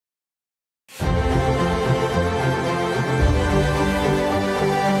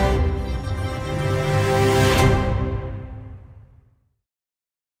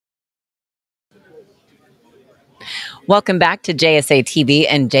Welcome back to JSA TV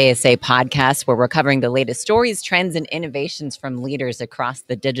and JSA Podcast, where we're covering the latest stories, trends, and innovations from leaders across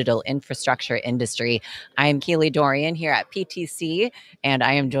the digital infrastructure industry. I am Keely Dorian here at PTC, and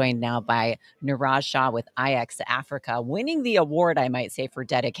I am joined now by Niraj Shah with iXAfrica, winning the award, I might say, for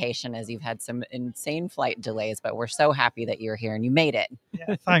dedication, as you've had some insane flight delays, but we're so happy that you're here and you made it.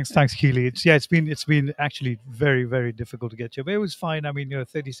 Yeah, thanks, Keely. It's been actually very, very difficult to get here, but it was fine. I mean,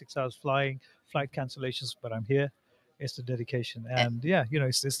 36 hours flying, flight cancellations, but I'm here. It's the dedication, and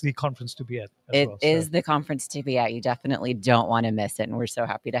it's the conference to be at as well. It is the conference to be at. You definitely don't want to miss it, and we're so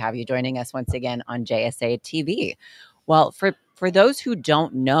happy to have you joining us once again on JSA TV. Well, for those who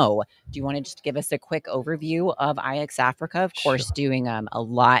don't know, do you want to just give us a quick overview of iXAfrica? Of course, Sure. doing a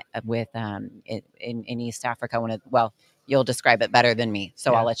lot with in East Africa. You'll describe it better than me,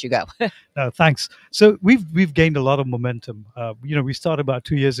 so I'll let you go. No, thanks. So we've gained a lot of momentum. We started about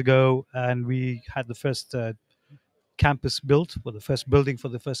 2 years ago, and we had the first campus built, or the first building for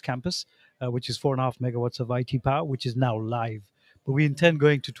the first campus, which is 4.5 megawatts of IT power, which is now live. But we intend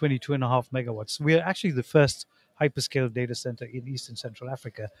going to 22.5 megawatts. We are actually the first hyperscale data center in East and Central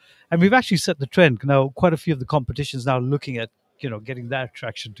Africa, and we've actually set the trend. Now, quite a few of the competitions now looking at getting that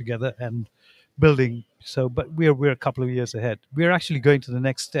traction together and building. So, but we're a couple of years ahead. We're actually going to the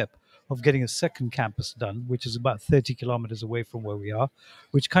next step of getting a second campus done, which is about 30 kilometers away from where we are,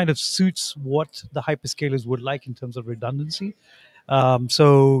 which kind of suits what the hyperscalers would like in terms of redundancy.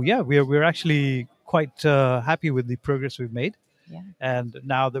 We're actually quite happy with the progress we've made. Yeah. And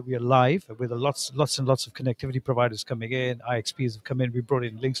now that we are live with lots and lots of connectivity providers coming in, IXPs have come in. We brought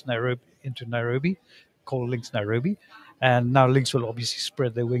in Links Nairobi, called Links Nairobi. And now Links will obviously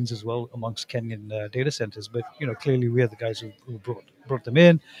spread their wings as well amongst Kenyan data centers. But clearly we are the guys who brought them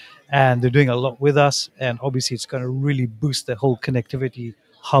in, and they're doing a lot with us. And obviously it's going to really boost the whole connectivity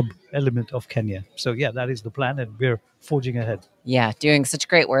hub element of Kenya. So yeah, that is the plan, and we're forging ahead. Yeah, doing such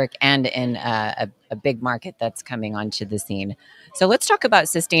great work, and in a big market that's coming onto the scene. So let's talk about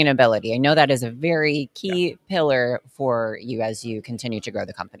sustainability. I know that is a very key pillar for you as you continue to grow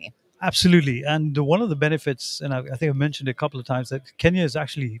the company. Absolutely. And one of the benefits, and I think I've mentioned it a couple of times, that Kenya is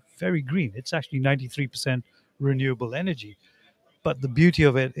actually very green. It's actually 93% renewable energy. But the beauty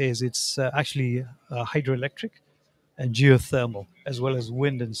of it is it's actually hydroelectric and geothermal, as well as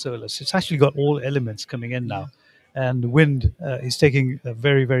wind and solar. So it's actually got all elements coming in now. And wind is taking a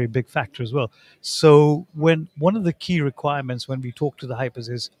very, very big factor as well. So one of the key requirements when we talk to the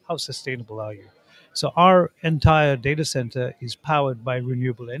hypers is, how sustainable are you? So our entire data center is powered by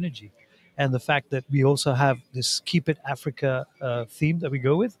renewable energy. And the fact that we also have this Keep It Africa theme that we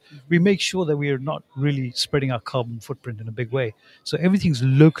go with, we make sure that we are not really spreading our carbon footprint in a big way. So everything's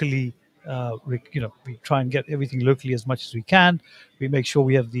locally, we try and get everything locally as much as we can. We make sure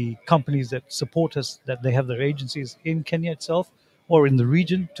we have the companies that support us, that they have their agencies in Kenya itself or in the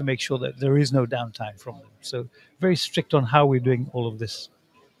region, to make sure that there is no downtime from them. So very strict on how we're doing all of this.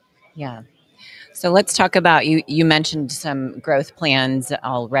 Yeah. So let's talk about, you mentioned some growth plans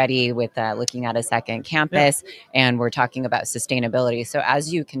already with looking at a second campus, and we're talking about sustainability. So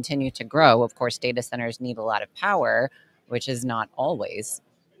as you continue to grow, of course, data centers need a lot of power, which is not always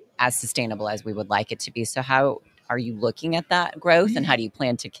as sustainable as we would like it to be. So how are you looking at that growth, and how do you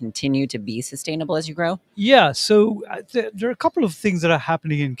plan to continue to be sustainable as you grow? Yeah, so there are a couple of things that are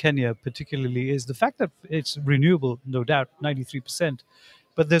happening in Kenya, particularly is the fact that it's renewable, no doubt, 93%.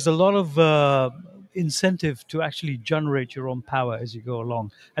 But there's a lot of incentive to actually generate your own power as you go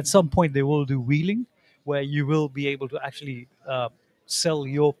along. At some point, they will do wheeling, where you will be able to actually sell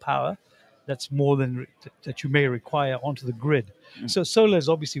your power that's more than that you may require onto the grid. So solar is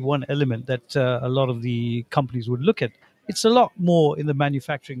obviously one element that a lot of the companies would look at. It's a lot more in the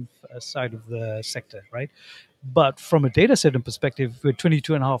manufacturing side of the sector, right? But from a data center perspective, with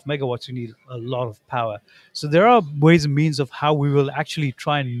 22.5 megawatts, you need a lot of power. So there are ways and means of how we will actually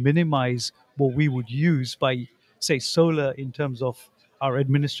try and minimize what we would use by, say, solar in terms of our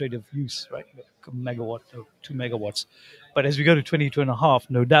administrative use, right? Megawatt or 2 megawatts. But as we go to 22.5,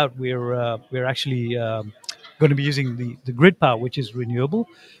 no doubt we're actually going to be using the grid power, which is renewable.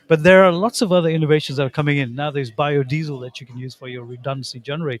 But there are lots of other innovations that are coming in. Now there's biodiesel that you can use for your redundancy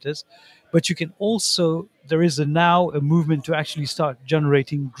generators. But you can also, there is now a movement to actually start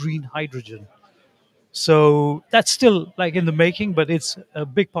generating green hydrogen. So that's still like in the making, but it's a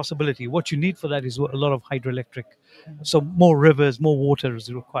big possibility. What you need for that is a lot of hydroelectric. So more rivers, more water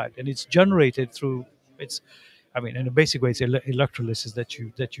is required. And it's generated through, in a basic way, it's electrolysis that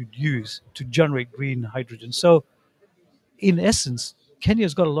you'd use to generate green hydrogen. So in essence,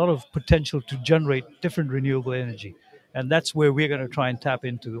 Kenya's got a lot of potential to generate different renewable energy. And that's where we're going to try and tap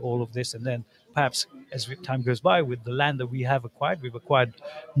into all of this, and then perhaps as time goes by, with the land that we have acquired, we've acquired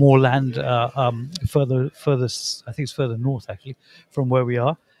more land further. I think it's further north actually from where we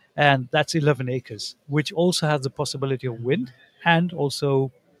are, and that's 11 acres, which also has the possibility of wind and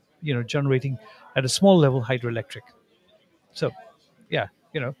also, generating at a small level hydroelectric. So, yeah,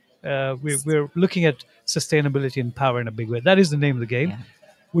 we're looking at sustainability and power in a big way. That is the name of the game, Yeah.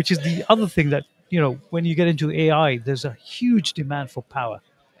 which is the other thing that, when you get into AI, there's a huge demand for power,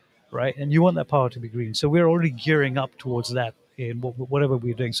 right? And you want that power to be green. So we're already gearing up towards that in whatever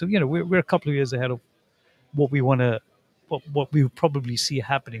we're doing. So, we're a couple of years ahead of what we want to, what we probably see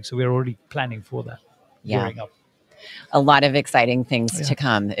happening. So we're already planning for that, Yeah. gearing up. A lot of exciting things Yeah. to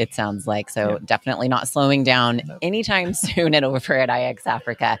come, it sounds like. So Yeah. definitely not slowing down No. anytime soon and over at iX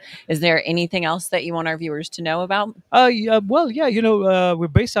Africa. Is there anything else that you want our viewers to know about? We're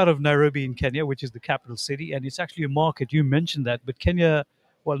based out of Nairobi in Kenya, which is the capital city, and it's actually a market. You mentioned that, but Kenya,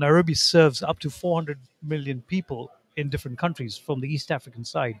 well, Nairobi serves up to 400 million people in different countries from the East African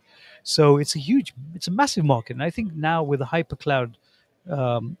side. So it's a massive market. And I think now with the hypercloud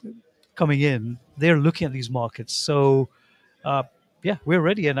um, coming in, they're looking at these markets. So, uh, yeah, we're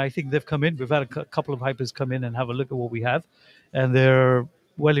ready, and I think they've come in. We've had a couple of hypers come in and have a look at what we have, and they're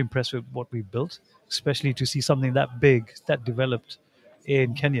well impressed with what we've built, especially to see something that big, that developed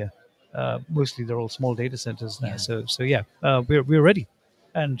in Kenya. Mostly, they're all small data centers now. Yeah. So yeah, we're ready,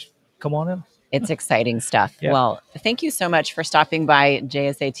 and come on in. It's exciting stuff. Yeah. Well, thank you so much for stopping by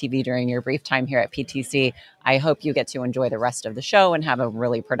JSA TV during your brief time here at PTC. I hope you get to enjoy the rest of the show and have a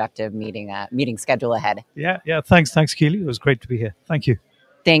really productive meeting schedule ahead. Yeah. Thanks, Keely. It was great to be here. Thank you.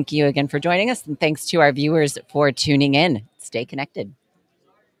 Thank you again for joining us, and thanks to our viewers for tuning in. Stay connected.